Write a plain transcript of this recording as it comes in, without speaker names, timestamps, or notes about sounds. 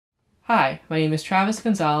Hi, my name is Travis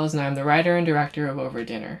Gonzalez and I'm the writer and director of Over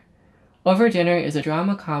Dinner. Over Dinner is a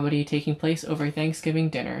drama comedy taking place over Thanksgiving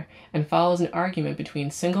dinner and follows an argument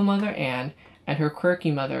between single mother Anne and her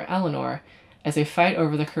quirky mother Eleanor as they fight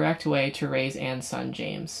over the correct way to raise Anne's son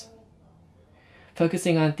James.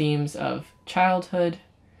 Focusing on themes of childhood,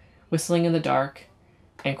 whistling in the dark,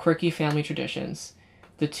 and quirky family traditions,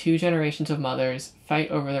 the two generations of mothers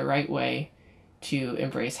fight over the right way to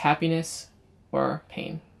embrace happiness or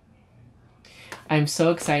pain. I'm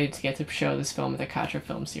so excited to get to show this film at the Katra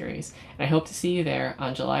Film Series, and I hope to see you there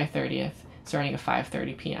on July 30th, starting at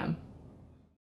 5:30 p.m.